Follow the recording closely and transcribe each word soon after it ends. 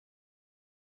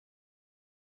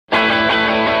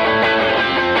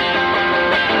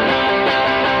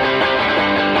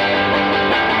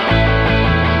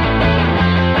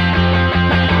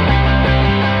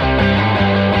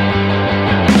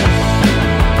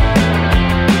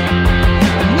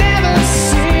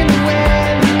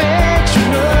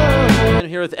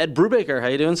Ed Brubaker. How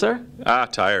you doing, sir?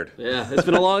 Tired. Yeah, it's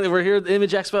been a long. We're here at the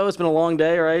Image Expo. It's been a long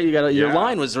day, right? You got your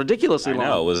line was ridiculously long. I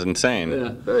know, it was insane. Yeah,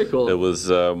 very cool. It was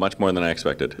much more than I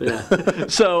expected. Yeah.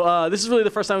 So this is really the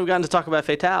first time we've gotten to talk about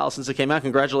Fatale since it came out.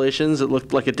 Congratulations! It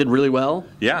looked like it did really well.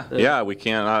 Yeah. We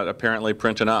cannot apparently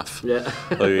print enough. Yeah.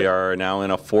 We are now in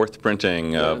a 4th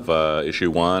printing of issue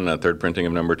 1, a 3rd printing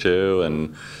of number 2,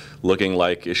 and looking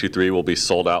like issue 3 will be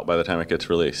sold out by the time it gets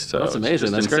released. So that's amazing.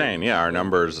 It's that's insane. Great. Yeah, our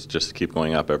numbers just keep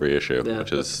going up every issue,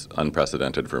 which is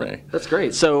unprecedented for me. That's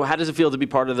great. So how does it feel to be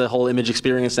part of the whole Image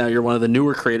experience now? You're one of the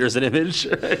newer creators at Image.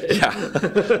 Yeah,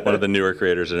 one of the newer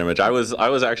creators at Image. I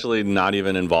was actually not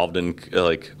even involved in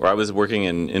or I was working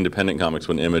in independent comics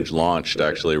when Image launched,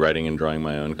 actually writing and drawing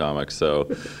my own comics. So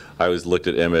I always looked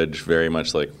at Image very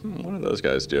much like, what are those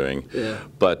guys doing? Yeah.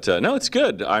 But no, it's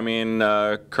good. I mean,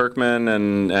 Kirkman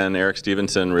and Eric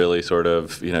Stevenson really sort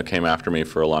of came after me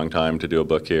for a long time to do a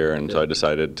book here, and so I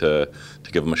decided to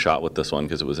give them a shot with this one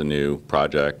because it was a new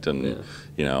project, and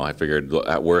I figured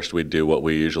at worst we'd do what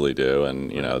we usually do,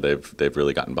 and they've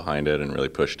really gotten behind it and really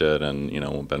pushed it, and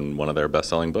been one of their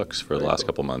best-selling books for the last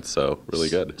couple months. So really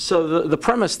good. So the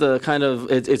premise, the kind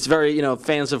of it's very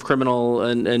fans of Criminal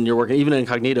and your work, even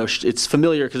Incognito, it's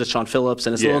familiar because it's Sean Phillips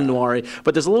and it's a little noir-y,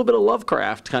 but there's a little bit of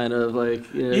Lovecraft kind of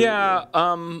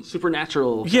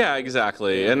supernatural. Yeah,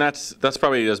 exactly, and that's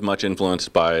probably as much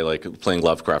influenced by playing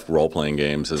Lovecraft role-playing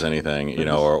games as anything,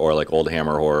 or like old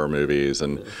Hammer horror movies,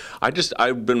 and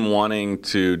I've been wanting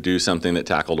to do something that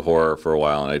tackled horror for a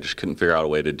while, and I just couldn't figure out a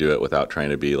way to do it without trying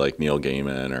to be like Neil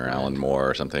Gaiman or Alan Moore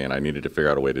or something, and I needed to figure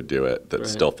out a way to do it that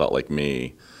still felt like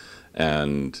me.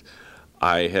 And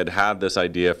I had this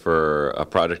idea for a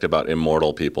project about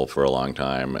immortal people for a long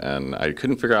time, and I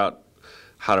couldn't figure out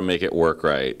how to make it work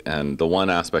right. And the one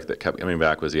aspect that kept coming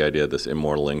back was the idea of this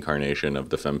immortal incarnation of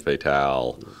the femme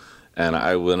fatale. And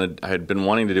I had been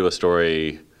wanting to do a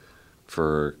story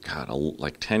for,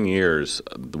 like 10 years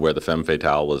where the femme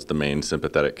fatale was the main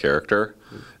sympathetic character.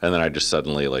 And then I just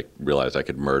suddenly realized I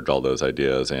could merge all those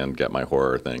ideas and get my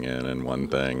horror thing in one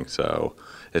thing. So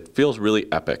it feels really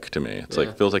epic to me. It's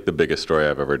feels like the biggest story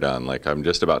I've ever done. Like I'm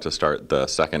just about to start the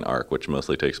 2nd arc, which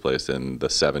mostly takes place in the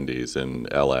 70s in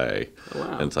LA. Oh,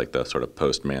 wow. And it's like the sort of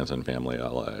post-Manson family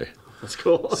LA. That's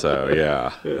cool. So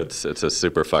yeah, it's a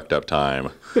super fucked up time.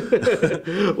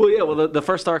 Well, the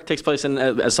first arc takes place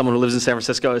as someone who lives in San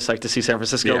Francisco. It's like to see San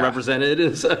Francisco represented.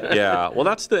 Yeah, well,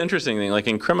 that's the interesting thing. Like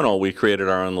in Criminal, we created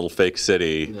our own little fake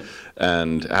city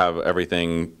and have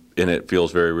everything in it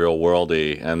feels very real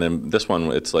worldy. And then this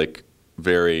one, it's like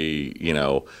very,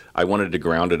 I wanted to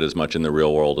ground it as much in the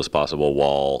real world as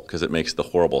possible because it makes the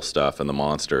horrible stuff and the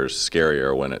monsters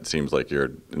scarier when it seems like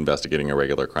you're investigating a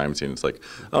regular crime scene. It's like,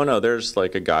 oh no, there's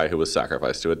like a guy who was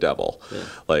sacrificed to a devil. Yeah.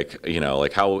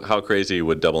 Like how crazy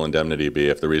would Double Indemnity be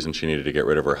if the reason she needed to get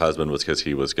rid of her husband was because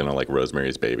he was gonna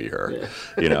Rosemary's Baby her?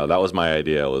 Yeah. That was my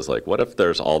idea, was like, what if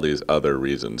there's all these other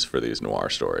reasons for these noir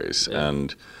stories? Yeah.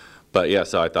 But yeah,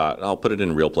 so I thought I'll put it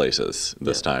in real places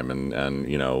this time, and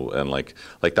like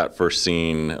that first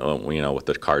scene, with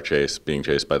the car chase, being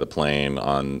chased by the plane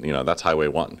on, that's Highway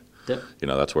 1. Yeah.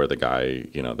 That's where the guy,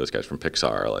 those guys from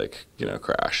Pixar,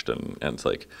 crashed, and it's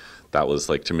like, that was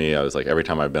to me, I was like, every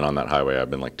time I've been on that highway,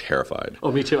 I've been terrified. Oh,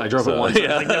 me too. I drove it once.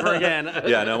 Yeah. Never again.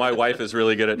 Yeah, no, my wife is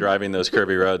really good at driving those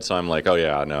curvy roads, so I'm like, oh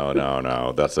yeah,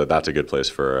 no, that's a good place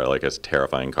for a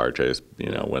terrifying car chase,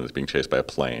 when it's being chased by a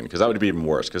plane, because that would be even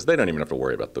worse, because they don't even have to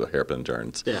worry about the hairpin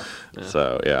turns. Yeah.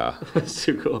 So yeah. That's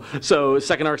too cool. So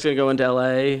 2nd arc's gonna go into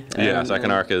LA. Yeah,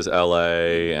 2nd arc is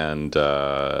LA, and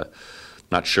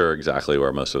not sure exactly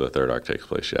where most of the 3rd arc takes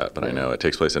place yet, but I know it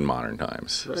takes place in modern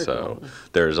times. Very cool.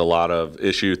 There's a lot of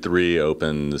issue 3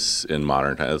 opens in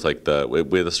modern times. It's like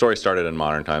the story started in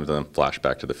modern times and then flashed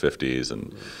back to the 50s,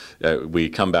 and we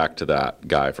come back to that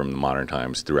guy from the modern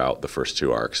times throughout the first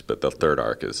 2 arcs, but the 3rd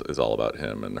arc is all about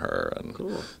him and her,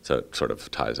 and so it sort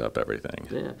of ties up everything.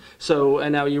 Yeah. So,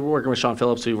 and now you're working with Sean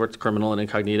Phillips, who worked Criminal and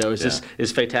Incognito. Is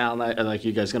Fatale, like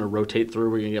you guys going to rotate through?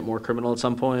 Where you going to get more Criminal at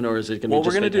some point, or is it going to be just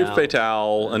Fatale? Well, we're going to do Fatale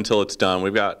until it's done.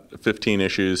 We've got 15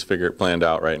 issues planned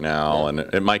out right now, and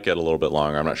it might get a little bit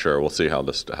longer. I'm not sure. We'll see how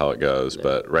it goes. Yeah.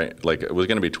 But it was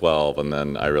going to be 12, and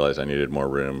then I realized I needed more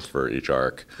room for each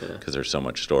arc because there's so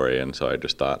much story, and so I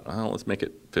just thought, oh, let's make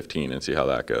it 15 and see how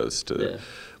that goes.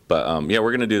 But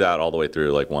we're going to do that all the way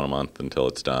through, one a month until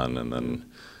it's done, and then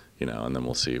and then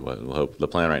we'll see. We'll hope. The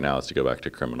plan right now is to go back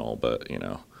to Criminal, but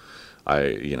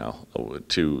you know,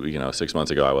 6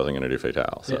 months ago I wasn't going to do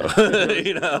Fatale. So,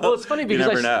 you know, well, it's funny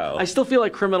because I still feel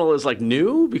like Criminal is like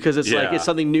new because it's like it's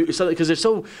something new. Because there's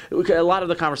a lot of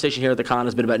the conversation here at the con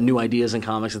has been about new ideas in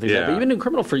comics and things like that. But you've been doing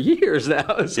Criminal for years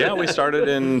now. So. Yeah, we started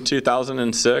in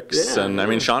 2006, and I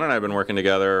mean, Sean and I have been working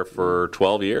together for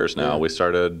 12 years now. We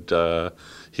started.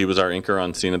 He was our inker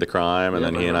on Scene of the Crime, and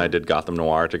then he and I did Gotham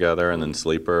Noir together, and then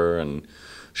Sleeper, and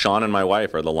Sean and my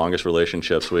wife are the longest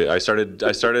relationships. I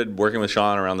started working with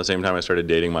Sean around the same time I started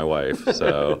dating my wife.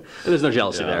 So there's no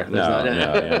jealousy there.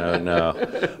 No.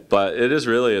 But it is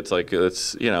really,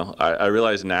 it's you know, I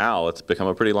realize now it's become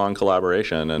a pretty long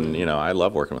collaboration, and you know, I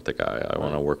love working with the guy. I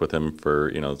want to work with him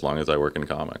for, you know, as long as I work in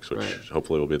comics, which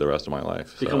hopefully will be the rest of my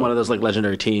life. Become one of those like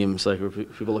legendary teams, like if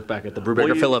people look back at the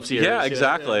Brubaker Phillips years. Yeah,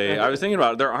 exactly. I was thinking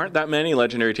about it. There aren't that many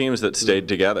legendary teams that stayed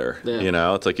together. You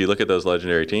know, it's like you look at those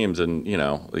legendary teams, and you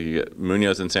know,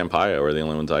 Munoz and Sampaio are the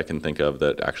only ones I can think of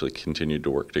that actually continued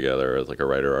to work together as like a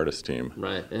writer-artist team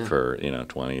for, you know,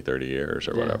 20, 30 years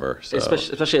or whatever. So.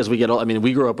 Especially as we get old. I mean,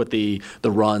 we grew up with the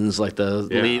runs, like the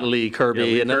Lee Kirby.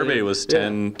 Yeah, Kirby was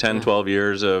 10, 12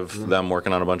 years of them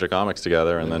working on a bunch of comics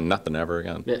together, and then nothing ever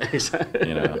again. Yeah, exactly.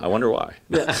 You know, I wonder why.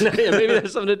 Maybe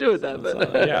there's something to do with that. But.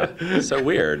 It's so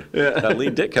weird. That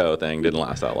Lee Ditko thing didn't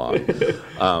last that long.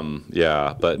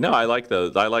 But no, I like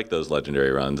those legendary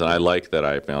runs, and I like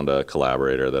that I found a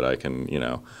collaborator that I can, you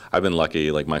know, I've been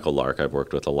lucky, like Michael Lark I've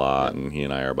worked with a lot, and he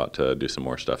and I are about to do some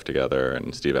more stuff together,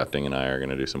 and Steve Epting and I are going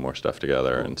to do some more stuff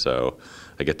together, and so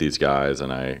I get these guys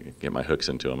and I get my hooks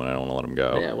into them, and I don't want to let them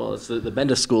go. Yeah, well, it's the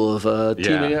Bendis school of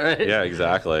teaming, right? Yeah,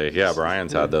 exactly. Yeah,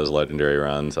 Brian's had those legendary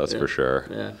runs, that's for sure.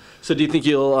 Yeah. So do you think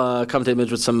you'll come to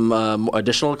Image with some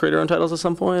additional creator-owned titles at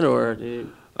some point, or do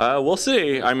you... We'll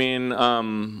see. I mean,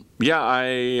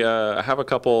 I have a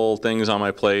couple things on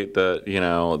my plate that, you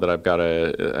know, that I've got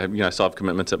to, you know, I still have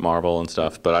commitments at Marvel and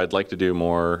stuff, but I'd like to do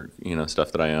more, you know,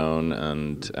 stuff that I own,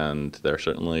 and they're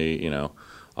certainly, you know,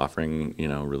 offering, you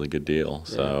know, a really good deal.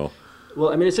 So.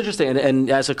 Well, I mean, it's interesting, and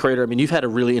as a creator, I mean, you've had a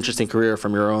really interesting career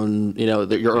from your own, you know,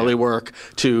 your early work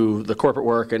to the corporate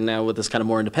work, and now with this kind of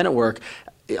more independent work.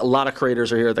 A lot of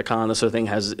creators are here at the con. This sort of thing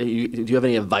do you have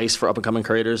any advice for up-and-coming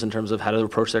creators in terms of how to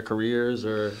approach their careers?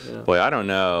 Or, you know? Boy, I don't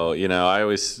know. You know, I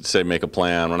always say make a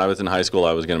plan. When I was in high school,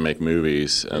 I was going to make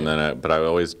movies, and but I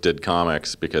always did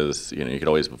comics because, you know, you could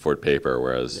always afford paper,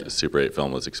 whereas Super 8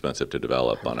 film was expensive to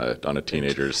develop on a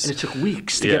teenager's. And it took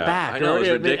weeks to get back. I know, it was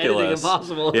ridiculous.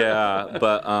 Impossible. Yeah,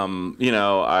 but you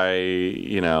know,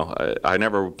 I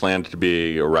never planned to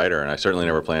be a writer, and I certainly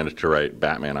never planned to write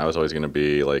Batman. I was always going to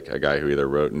be like a guy who either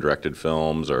wrote and directed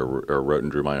films or wrote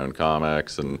and drew my own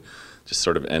comics, and just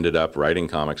sort of ended up writing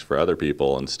comics for other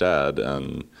people instead.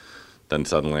 And then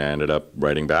suddenly I ended up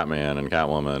writing Batman and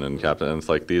Catwoman and Captain. And it's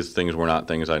like these things were not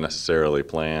things I necessarily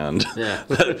planned. Yeah.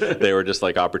 They were just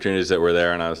like opportunities that were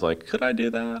there, and I was like, could I do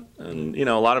that? And you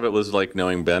know, a lot of it was like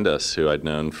knowing Bendis, who I'd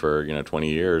known for, you know, 20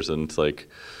 years, and it's like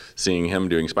seeing him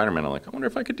doing Spider-Man. I'm like, I wonder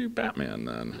if I could do Batman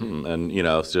then. And you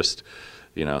know, it's just,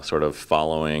 you know, sort of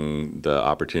following the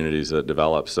opportunities that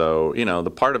develop. So, you know,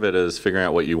 the part of it is figuring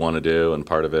out what you want to do, and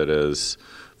part of it is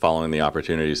following the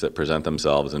opportunities that present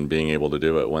themselves and being able to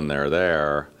do it when they're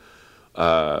there.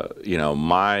 You know,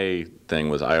 my thing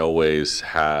was I always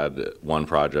had one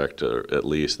project, at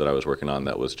least, that I was working on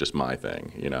that was just my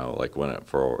thing. You know, like when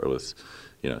it was,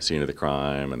 you know, Scene of the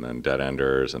Crime, and then Dead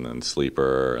Enders, and then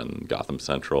Sleeper, and Gotham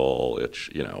Central, which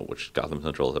Gotham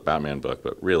Central is a Batman book,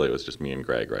 but really it was just me and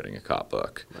Greg writing a cop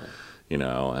book. Right. You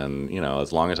know, and, you know,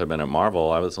 as long as I've been at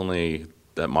Marvel, I was only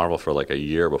at Marvel for like a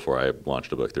year before I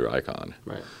launched a book through Icon.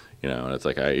 Right. You know, and it's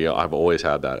like I've always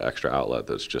had that extra outlet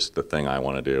that's just the thing I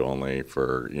want to do, only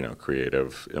for, you know,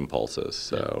 creative impulses.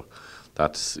 So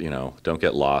that's, you know, don't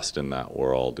get lost in that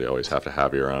world. You always have to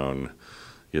have your own,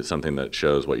 something that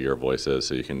shows what your voice is,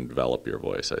 so you can develop your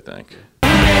voice, I think.